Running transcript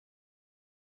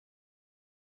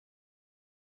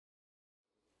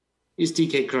Is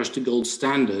DK Crush the gold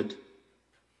standard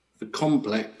for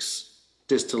complex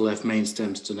distal left main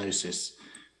stem stenosis?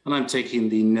 And I'm taking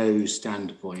the no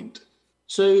standpoint.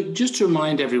 So just to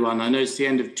remind everyone, I know it's the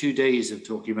end of 2 days of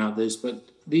talking about this, but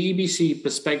the EBC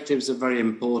perspectives are very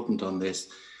important on this.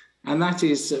 And that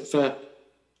is that for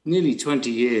nearly 20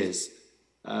 years,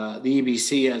 the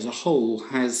EBC as a whole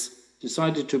has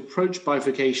decided to approach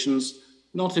bifurcations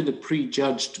not in a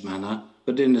prejudged manner,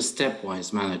 but in a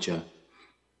stepwise manner,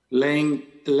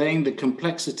 laying the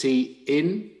complexity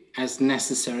in as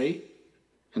necessary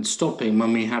and stopping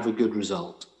when we have a good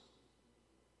result.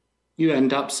 You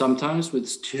end up sometimes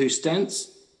with 2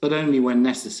 stents, but only when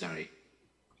necessary.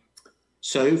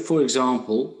 So, for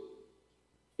example,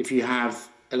 if you have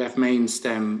a left main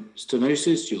stem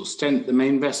stenosis, you'll stent the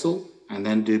main vessel and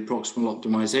then do proximal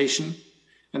optimization,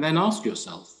 and then ask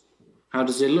yourself, how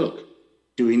does it look?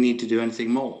 Do we need to do anything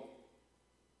more?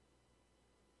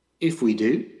 If we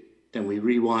do, then we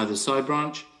rewire the side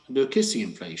branch and do a kissing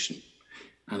inflation.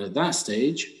 And at that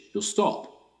stage, you'll stop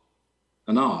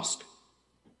and ask,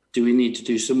 do we need to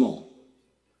do some more?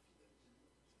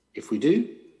 If we do,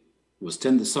 we'll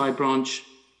stent the side branch,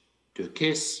 do a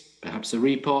kiss, perhaps a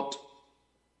repot.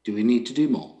 Do we need to do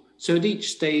more? So at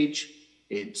each stage,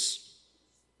 it's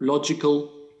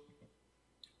logical,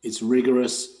 it's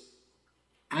rigorous,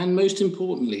 and most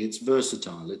importantly, it's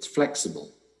versatile, it's flexible.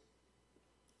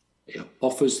 It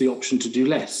offers the option to do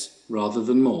less rather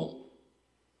than more.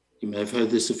 You may have heard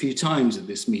this a few times at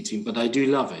this meeting, but I do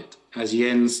love it. As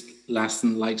Jens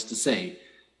Lassen likes to say,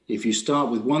 if you start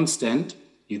with 1 stent,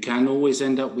 you can always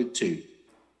end up with 2.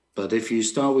 But if you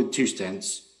start with 2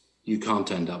 stents, you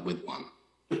can't end up with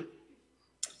 1.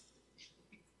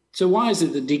 So why is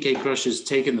it that DK Crush has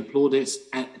taken the plaudits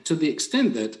to the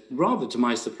extent that, rather to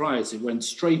my surprise, it went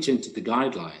straight into the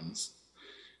guidelines?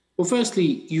 Well,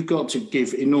 firstly, you've got to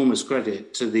give enormous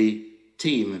credit to the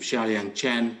team of Xiaoliang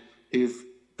Chen, who've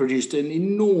produced an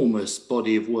enormous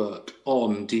body of work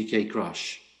on DK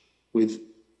Crush with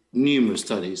numerous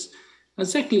studies. And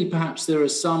secondly, perhaps there are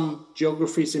some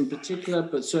geographies in particular,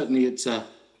 but certainly it's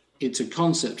a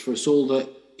concept for us all that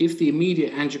if the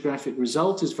immediate angiographic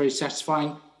result is very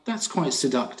satisfying, that's quite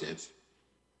seductive.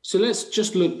 So let's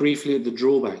just look briefly at the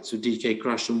drawbacks of DK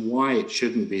Crush and why it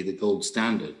shouldn't be the gold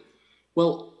standard.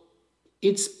 Well,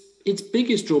 its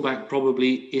biggest drawback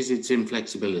probably is its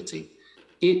inflexibility.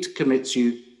 It commits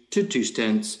you to 2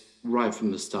 stents right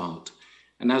from the start.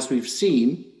 And as we've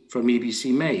seen from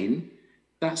EBC main,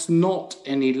 that's not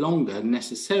any longer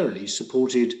necessarily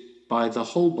supported by the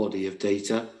whole body of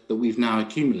data that we've now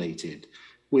accumulated,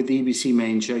 with EBC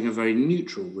main showing a very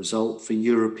neutral result for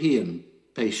European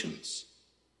patients.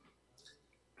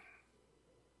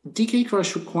 DK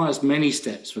Crush requires many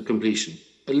steps for completion,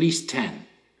 at least 10.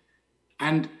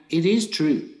 And it is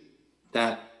true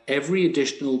that every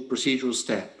additional procedural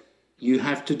step you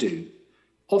have to do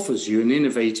offers you an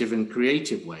innovative and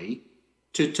creative way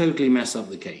to totally mess up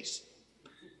the case.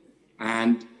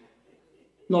 And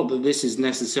not that this is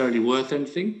necessarily worth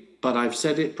anything, but I've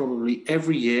said it probably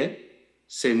every year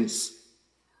since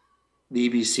the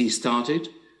EBC started,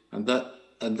 and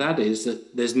that is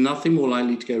that there's nothing more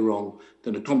likely to go wrong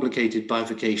than a complicated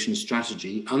bifurcation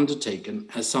strategy undertaken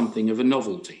as something of a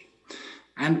novelty.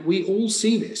 And we all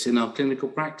see this in our clinical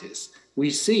practice. We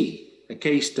see a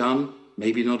case done,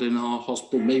 maybe not in our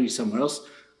hospital, maybe somewhere else,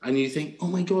 and you think, oh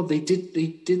my God, they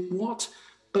did what?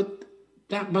 But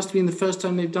that must have been the first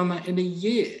time they've done that in a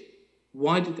year.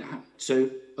 Why did that happen? So,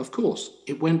 of course,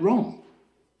 it went wrong.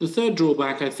 The third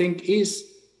drawback, I think, is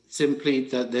simply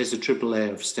that there's a triple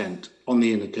layer of stent on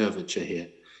the inner curvature here.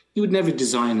 You would never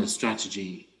design a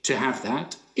strategy to have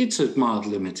that. It's a mild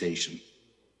limitation.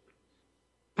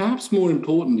 Perhaps more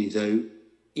importantly, though,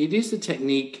 it is a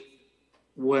technique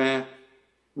where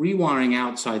rewiring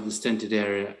outside the stented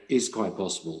area is quite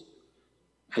possible.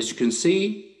 As you can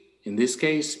see, in this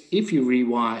case, if you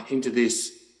rewire into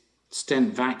this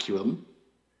stent vacuum,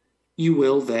 you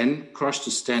will then crush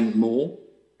the stent more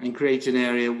and create an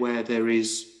area where there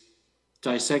is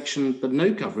dissection but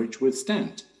no coverage with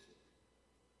stent.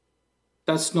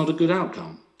 That's not a good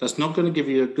outcome. That's not going to give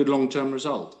you a good long-term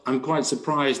result. I'm quite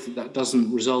surprised that that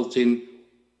doesn't result in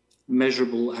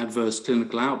measurable adverse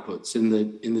clinical outputs in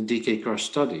the DK Crush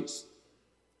studies.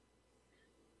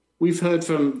 We've heard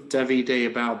from Davide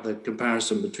about the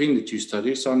comparison between the 2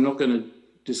 studies, so I'm not going to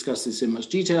discuss this in much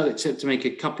detail except to make a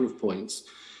couple of points.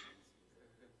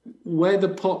 Where the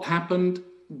pot happened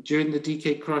during the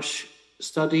DK Crush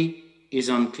study is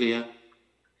unclear.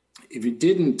 If it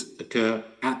didn't occur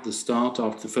at the start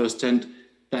after the first stent,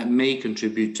 that may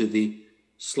contribute to the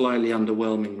slightly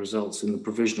underwhelming results in the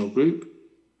provisional group.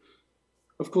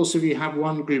 Of course, if you have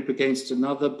one group against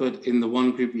another, but in the one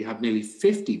group you have nearly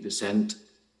 50%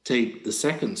 take the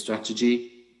second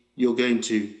strategy, you're going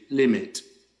to limit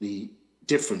the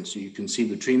difference you can see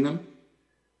between them.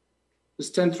 The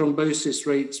stent thrombosis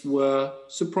rates were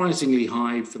surprisingly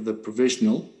high for the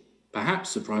provisional,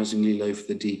 perhaps surprisingly low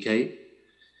for the DK.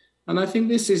 And I think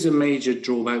this is a major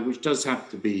drawback which does have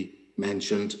to be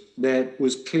mentioned. There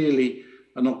was clearly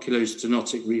an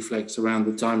oculostenotic reflex around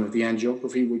the time of the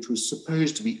angiography, which was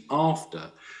supposed to be after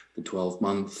the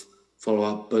 12-month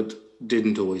follow-up, but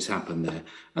didn't always happen there.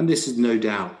 And this has no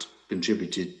doubt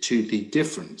contributed to the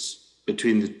difference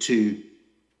between the two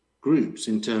groups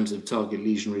in terms of target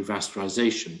lesion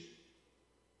revascularization.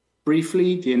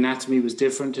 Briefly, the anatomy was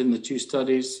different in the two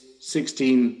studies,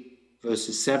 16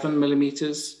 versus 7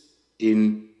 millimeters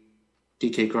in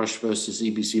DK Crush versus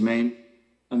EBC main,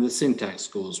 and the syntax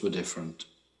scores were different.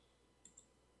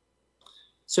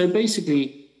 So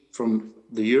basically, from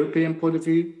the European point of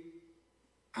view,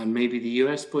 and maybe the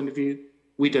US point of view,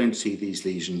 we don't see these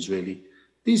lesions really.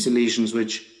 These are lesions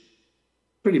which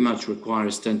pretty much require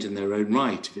a stent in their own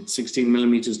right. If it's 16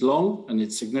 millimeters long and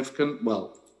it's significant,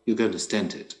 well, you're going to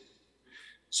stent it.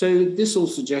 So this all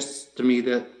suggests to me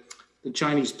that the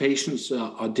Chinese patients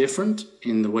are different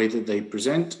in the way that they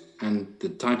present and the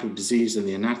type of disease and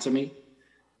the anatomy,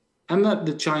 and that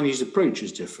the Chinese approach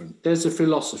is different. There's a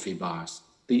philosophy bias.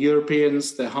 The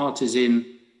Europeans, their heart is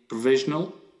in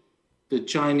provisional. The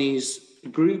Chinese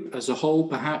group as a whole,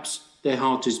 perhaps their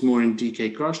heart is more in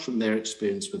DK Crush from their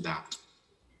experience with that.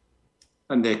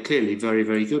 And they're clearly very,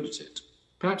 very good at it.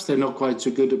 Perhaps they're not quite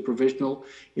so good at provisional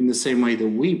in the same way that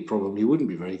we probably wouldn't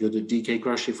be very good at DK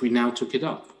Crush if we now took it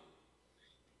up.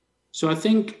 So I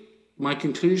think my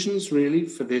conclusions really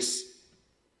for this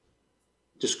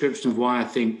description of why I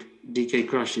think DK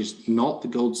Crush is not the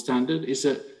gold standard is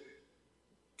that,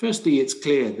 firstly, it's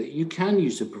clear that you can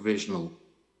use a provisional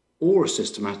or a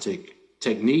systematic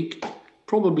technique,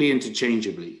 probably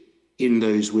interchangeably, in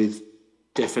those with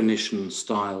definition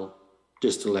style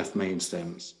distal left main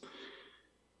stems.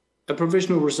 A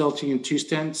provisional resulting in 2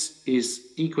 stents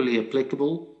is equally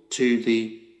applicable to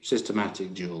the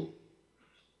systematic dual.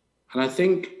 And I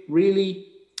think really,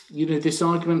 this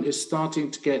argument is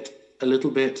starting to get a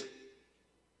little bit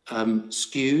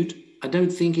skewed. I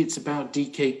don't think it's about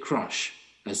DK Crush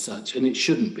as such, and it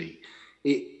shouldn't be.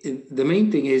 The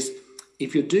main thing is,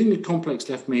 if you're doing a complex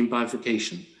left main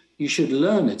bifurcation, you should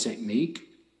learn a technique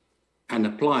and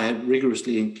apply it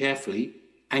rigorously and carefully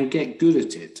and get good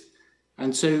at it.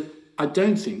 And so I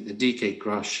don't think the DK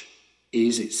Crush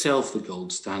is itself the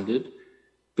gold standard,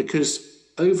 because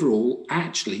overall,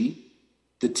 actually,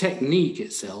 the technique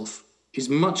itself is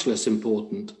much less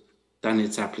important than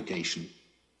its application.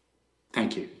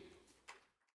 Thank you.